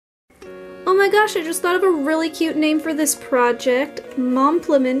my gosh, I just thought of a really cute name for this project.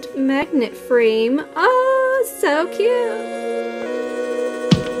 Pliment magnet frame. Oh, so cute.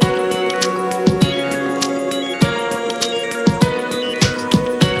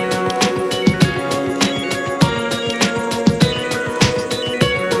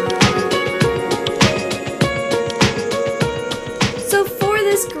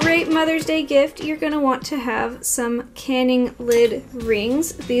 Mother's Day gift, you're going to want to have some canning lid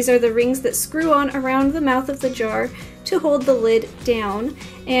rings. These are the rings that screw on around the mouth of the jar to hold the lid down,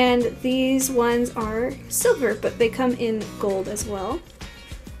 and these ones are silver, but they come in gold as well.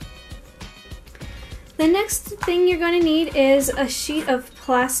 The next thing you're going to need is a sheet of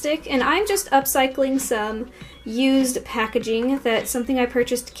plastic, and I'm just upcycling some used packaging that something I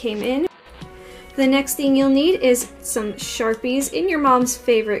purchased came in. The next thing you'll need is some Sharpies in your mom's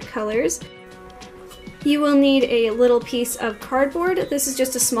favorite colors. You will need a little piece of cardboard. This is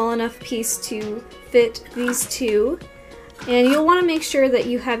just a small enough piece to fit these two. And you'll want to make sure that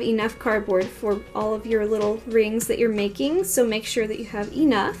you have enough cardboard for all of your little rings that you're making, so make sure that you have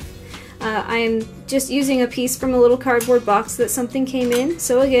enough. I'm just using a piece from a little cardboard box that something came in.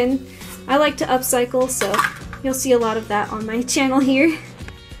 So again, I like to upcycle, so you'll see a lot of that on my channel here.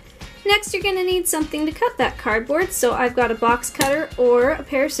 Next, you're going to need something to cut that cardboard, so I've got a box cutter or a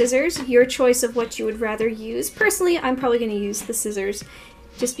pair of scissors, your choice of what you would rather use. Personally, I'm probably going to use the scissors,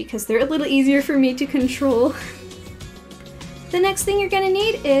 just because they're a little easier for me to control. The next thing you're going to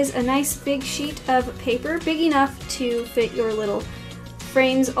need is a nice big sheet of paper, big enough to fit your little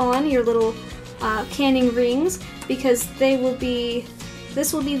frames on, your little canning rings, because this will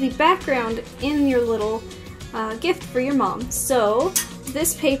be the background in your little gift for your mom. So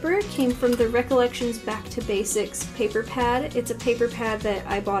this paper came from the Recollections Back to Basics paper pad. It's a paper pad that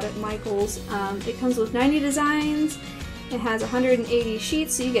I bought at Michael's. It comes with 90 designs. It has 180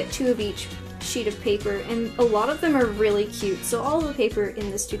 sheets, so you get 2 of each sheet of paper, and a lot of them are really cute. So all the paper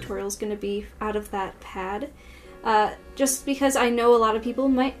in this tutorial is going to be out of that pad. Just because I know a lot of people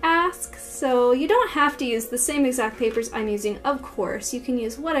might ask, so you don't have to use the same exact papers I'm using, of course. You can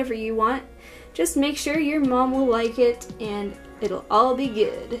use whatever you want. Just make sure your mom will like it and it'll all be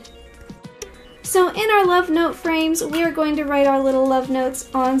good. So in our love note frames, we are going to write our little love notes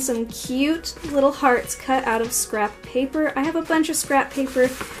on some cute little hearts cut out of scrap paper. I have a bunch of scrap paper.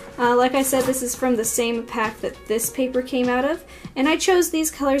 Like I said, this is from the same pack that this paper came out of, and I chose these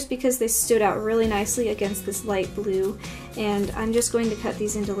colors because they stood out really nicely against this light blue, and I'm just going to cut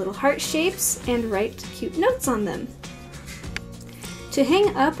these into little heart shapes and write cute notes on them. To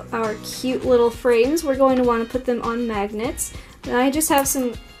hang up our cute little frames, we're going to want to put them on magnets. I just have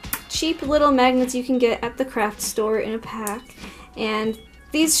some cheap little magnets you can get at the craft store in a pack, and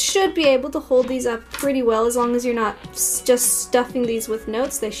these should be able to hold these up pretty well as long as you're not just stuffing these with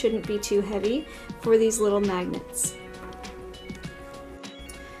notes. They shouldn't be too heavy for these little magnets.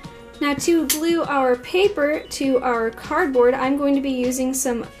 Now to glue our paper to our cardboard, I'm going to be using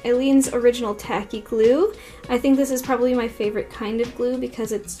some Eileen's Original Tacky Glue. I think this is probably my favorite kind of glue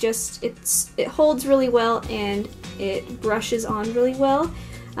because it holds really well and it brushes on really well.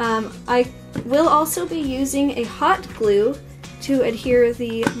 I will also be using a hot glue to adhere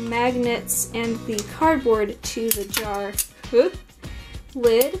the magnets and the cardboard to the jar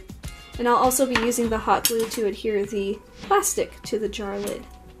lid, and I'll also be using the hot glue to adhere the plastic to the jar lid.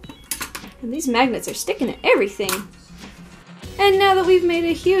 And these magnets are sticking to everything. And now that we've made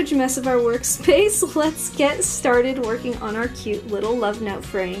a huge mess of our workspace, let's get started working on our cute little love note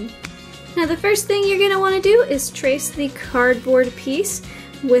frame. Now the first thing you're going to want to do is trace the cardboard piece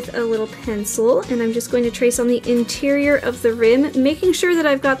with a little pencil, and I'm just going to trace on the interior of the rim, making sure that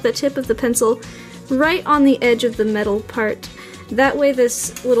I've got the tip of the pencil right on the edge of the metal part. That way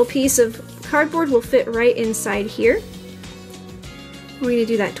this little piece of cardboard will fit right inside here. We're going to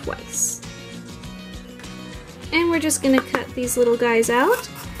do that twice. And we're just going to cut these little guys out,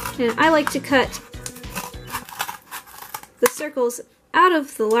 and I like to cut the circles out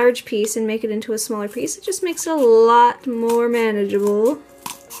of the large piece and make it into a smaller piece. It just makes it a lot more manageable.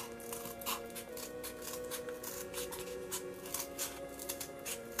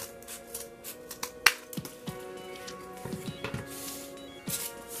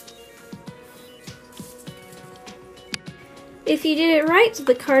 If you did it right,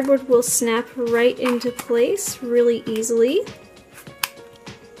 the cardboard will snap right into place really easily,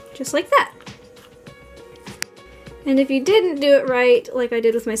 just like that. And if you didn't do it right, like I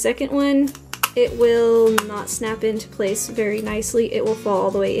did with my second one, it will not snap into place very nicely. It will fall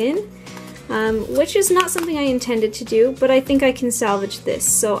all the way in, which is not something I intended to do, but I think I can salvage this,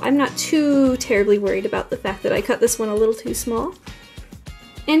 so I'm not too terribly worried about the fact that I cut this one a little too small.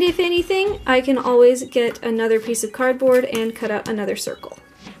 And if anything, I can always get another piece of cardboard and cut out another circle.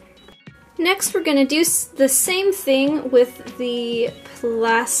 Next, we're going to do the same thing with the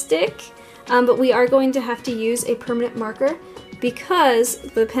plastic, but we are going to have to use a permanent marker because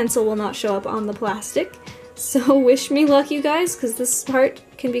the pencil will not show up on the plastic. So wish me luck, you guys, because this part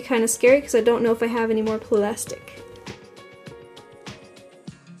can be kind of scary because I don't know if I have any more plastic.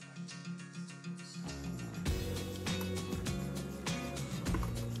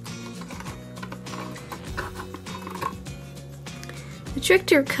 The trick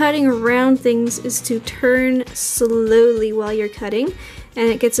to cutting around things is to turn slowly while you're cutting, and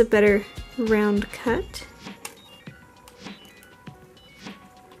it gets a better round cut.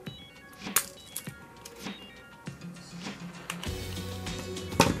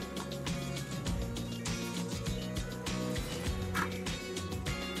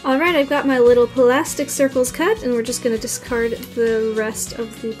 Alright, I've got my little plastic circles cut, and we're just going to discard the rest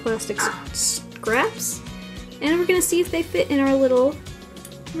of the plastic scraps. And we're going to see if they fit in our little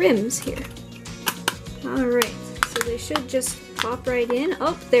rims here. Alright, so they should just pop right in.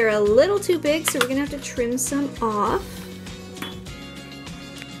 Oh, they're a little too big, so we're going to have to trim some off.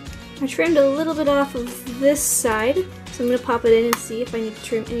 I trimmed a little bit off of this side, so I'm going to pop it in and see if I need to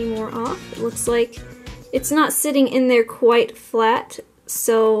trim any more off. It looks like it's not sitting in there quite flat,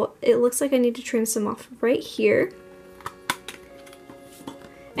 so it looks like I need to trim some off right here.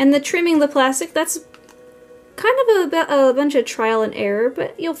 And the trimming the plastic, that's kind of a bunch of trial and error,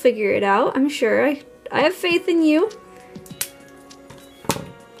 but you'll figure it out, I'm sure. I have faith in you.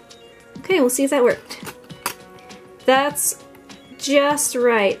 Okay, we'll see if that worked. That's just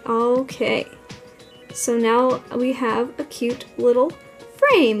right. Okay. So now we have a cute little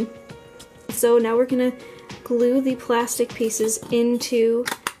frame. So now we're gonna glue the plastic pieces into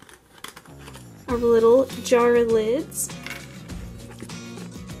our little jar lids.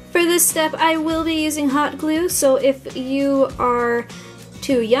 For this step, I will be using hot glue, so if you are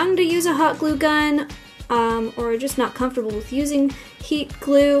too young to use a hot glue gun, or just not comfortable with using heat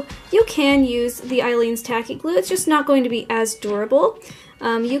glue, you can use the Eileen's Tacky Glue. It's just not going to be as durable.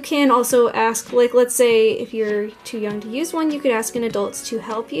 You can also ask, like let's say if you're too young to use one, you could ask an adult to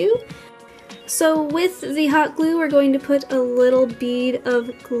help you. So with the hot glue, we're going to put a little bead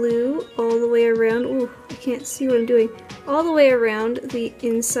of glue all the way around. Ooh, I can't see what I'm doing. All the way around the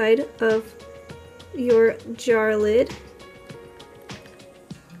inside of your jar lid.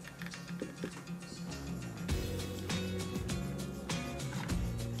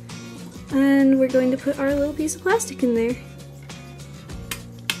 And we're going to put our little piece of plastic in there.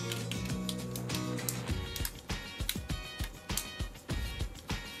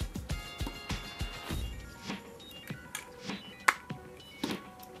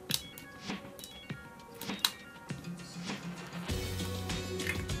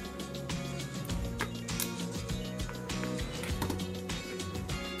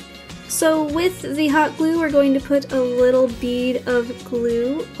 So with the hot glue, we're going to put a little bead of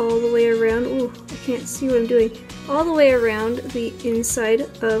glue all the way around. Ooh, I can't see what I'm doing. All the way around the inside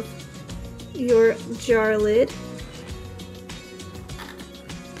of your jar lid.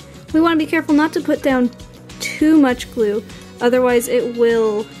 We want to be careful not to put down too much glue, otherwise it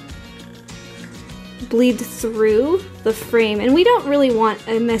will bleed through the frame, and we don't really want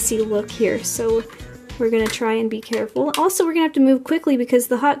a messy look here, so we're going to try and be careful. Also, we're going to have to move quickly because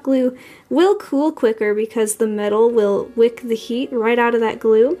the hot glue will cool quicker because the metal will wick the heat right out of that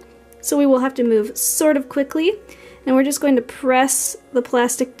glue. So we will have to move sort of quickly, and we're just going to press the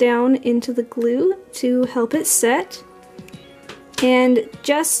plastic down into the glue to help it set. And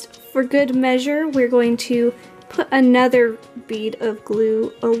just for good measure, we're going to put another bead of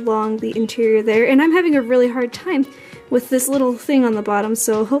glue along the interior there. And I'm having a really hard time with this little thing on the bottom,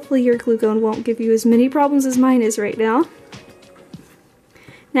 so hopefully your glue gun won't give you as many problems as mine is right now.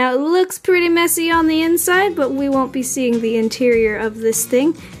 Now it looks pretty messy on the inside, but we won't be seeing the interior of this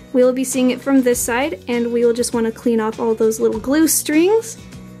thing. We'll be seeing it from this side, and we will just want to clean off all those little glue strings.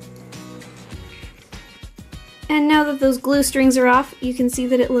 And now that those glue strings are off, you can see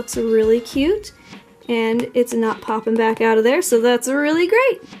that it looks really cute, and it's not popping back out of there, so that's really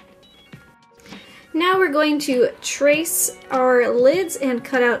great. Now we're going to trace our lids and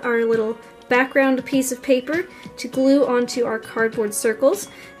cut out our little background piece of paper to glue onto our cardboard circles.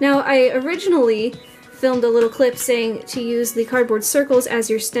 Now I originally filmed a little clip saying to use the cardboard circles as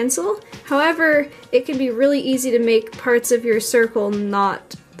your stencil. However, it can be really easy to make parts of your circle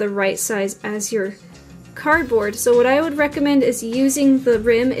not the right size as your cardboard. So what I would recommend is using the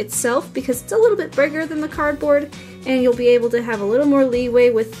rim itself because it's a little bit bigger than the cardboard and you'll be able to have a little more leeway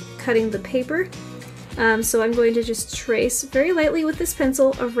with cutting the paper. So I'm going to just trace very lightly with this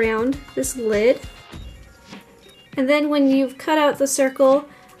pencil around this lid. And then when you've cut out the circle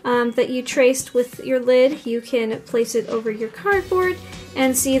that you traced with your lid, you can place it over your cardboard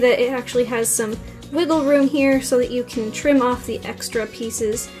and see that it actually has some wiggle room here so that you can trim off the extra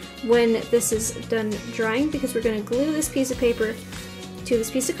pieces when this is done drying, because we're going to glue this piece of paper to this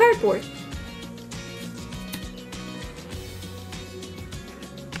piece of cardboard.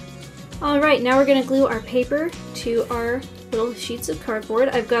 Alright, now we're going to glue our paper to our little sheets of cardboard.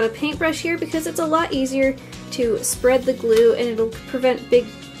 I've got a paintbrush here because it's a lot easier to spread the glue and it'll prevent big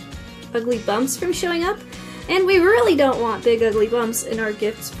ugly bumps from showing up. And we really don't want big ugly bumps in our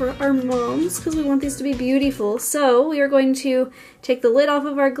gifts for our moms because we want these to be beautiful. So we are going to take the lid off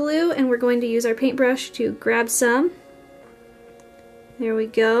of our glue and we're going to use our paintbrush to grab some. There we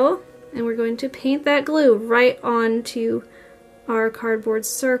go. And we're going to paint that glue right onto our cardboard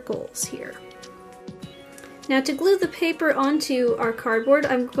circles here. Now to glue the paper onto our cardboard,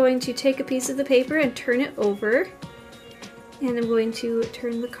 I'm going to take a piece of the paper and turn it over. And I'm going to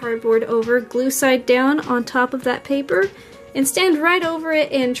turn the cardboard over, glue side down on top of that paper, and stand right over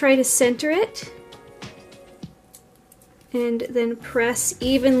it and try to center it. And then press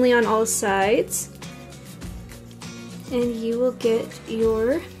evenly on all sides. And you will get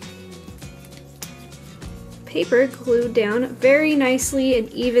your paper glued down very nicely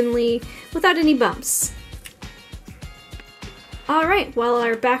and evenly without any bumps. Alright, while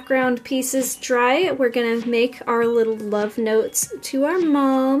our background pieces dry, we're gonna make our little love notes to our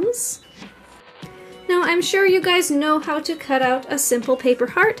moms. Now, I'm sure you guys know how to cut out a simple paper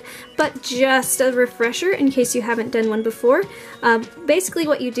heart, but just a refresher in case you haven't done one before. Basically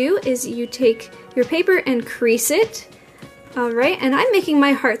what you do is you take your paper and crease it. Alright, and I'm making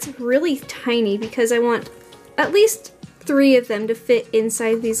my hearts really tiny because I want at least 3 of them to fit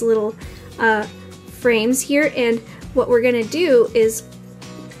inside these little frames here, and what we're gonna do is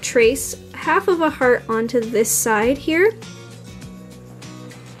trace half of a heart onto this side here.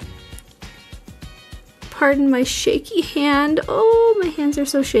 Pardon my shaky hand. Oh, my hands are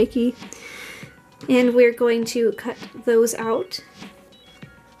so shaky. And we're going to cut those out.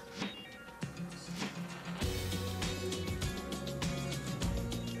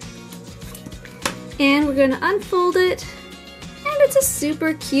 And we're gonna unfold it. And it's a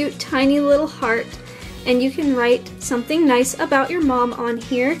super cute, tiny little heart. And you can write something nice about your mom on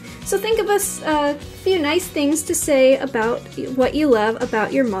here. So think of a few nice things to say about what you love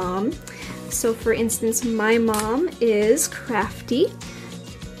about your mom. So for instance, my mom is crafty.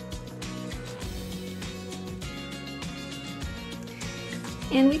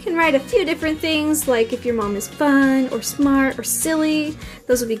 And we can write a few different things, like if your mom is fun or smart or silly.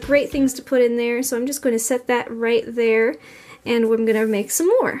 Those would be great things to put in there. So I'm just going to set that right there, and we're going to make some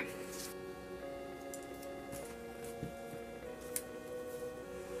more.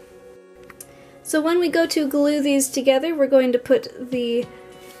 So when we go to glue these together, we're going to put the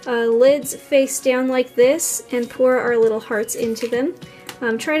lids face down like this and pour our little hearts into them.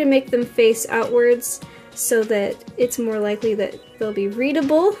 Try to make them face outwards so that it's more likely that they'll be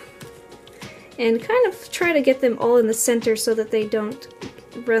readable. And kind of try to get them all in the center so that they don't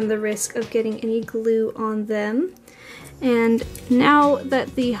run the risk of getting any glue on them. And now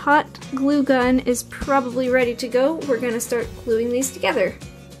that the hot glue gun is probably ready to go, we're going to start gluing these together.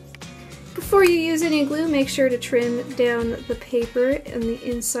 Before you use any glue, make sure to trim down the paper and the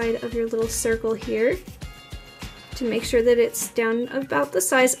inside of your little circle here to make sure that it's down about the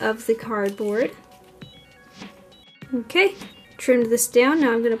size of the cardboard. Okay, trimmed this down.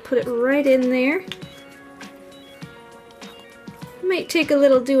 Now I'm going to put it right in there. Might take a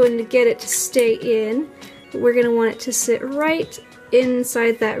little doing to get it to stay in, but we're going to want it to sit right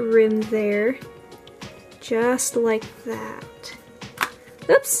inside that rim there, just like that.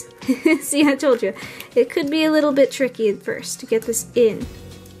 Oops! See, I told you. It could be a little bit tricky at first to get this in.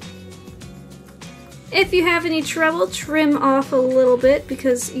 If you have any trouble, trim off a little bit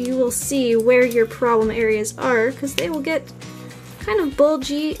because you will see where your problem areas are, because they will get kind of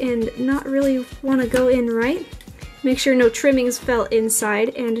bulgy and not really want to go in right. Make sure no trimmings fell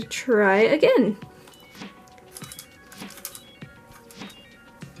inside and try again.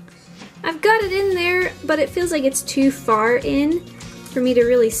 I've got it in there, but it feels like it's too far in for me to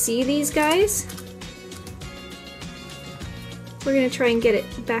really see these guys. We're gonna try and get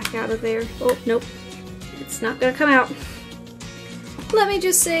it back out of there. Oh, nope. It's not gonna come out. Let me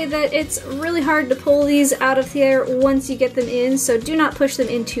just say that it's really hard to pull these out of there once you get them in, so do not push them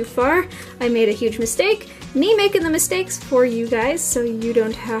in too far. I made a huge mistake. Me making the mistakes for you guys so you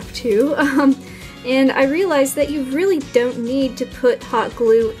don't have to. And I realized that you really don't need to put hot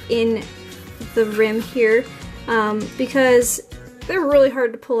glue in the rim here because they're really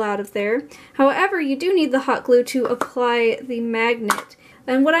hard to pull out of there. However, you do need the hot glue to apply the magnet.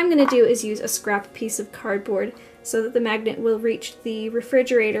 And what I'm going to do is use a scrap piece of cardboard so that the magnet will reach the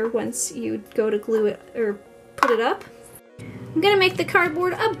refrigerator once you go to glue it or put it up. I'm going to make the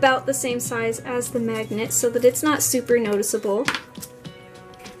cardboard about the same size as the magnet so that it's not super noticeable.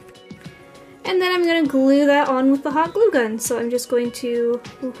 And then I'm going to glue that on with the hot glue gun. So I'm just going to,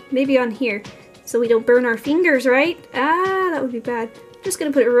 maybe on here, so we don't burn our fingers, right? Ah, that would be bad. I'm just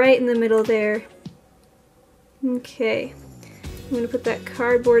going to put it right in the middle there. Okay. I'm going to put that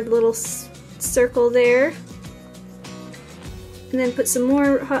cardboard little circle there. And then put some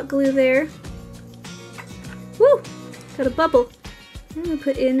more hot glue there. Woo! Got a bubble. I'm going to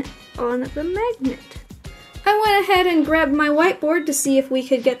put in on the magnet. I went ahead and grabbed my whiteboard to see if we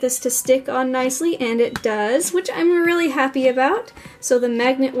could get this to stick on nicely, and it does, which I'm really happy about. So the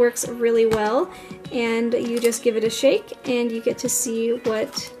magnet works really well, and you just give it a shake and you get to see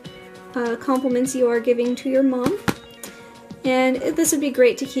what compliments you are giving to your mom. And this would be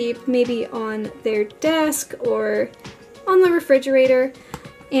great to keep maybe on their desk or on the refrigerator,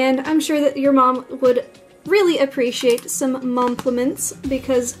 and I'm sure that your mom would really appreciate some mompliments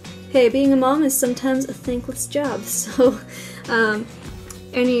because hey, being a mom is sometimes a thankless job, so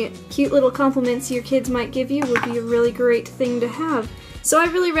any cute little compliments your kids might give you would be a really great thing to have. So I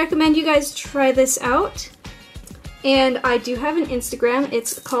really recommend you guys try this out. And I do have an Instagram.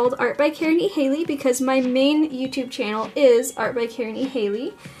 It's called Art by Karen E. Haley because my main YouTube channel is Art by Karen E.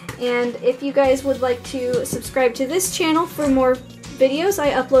 Haley. And if you guys would like to subscribe to this channel for more videos,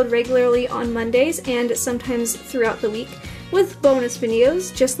 I upload regularly on Mondays and sometimes throughout the week, with bonus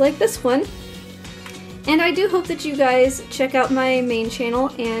videos just like this one. And I do hope that you guys check out my main channel,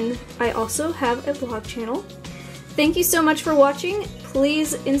 and I also have a vlog channel. Thank you so much for watching.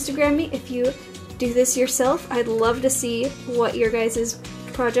 Please Instagram me if you do this yourself. I'd love to see what your guys'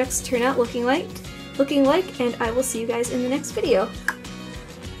 projects turn out looking like, and I will see you guys in the next video.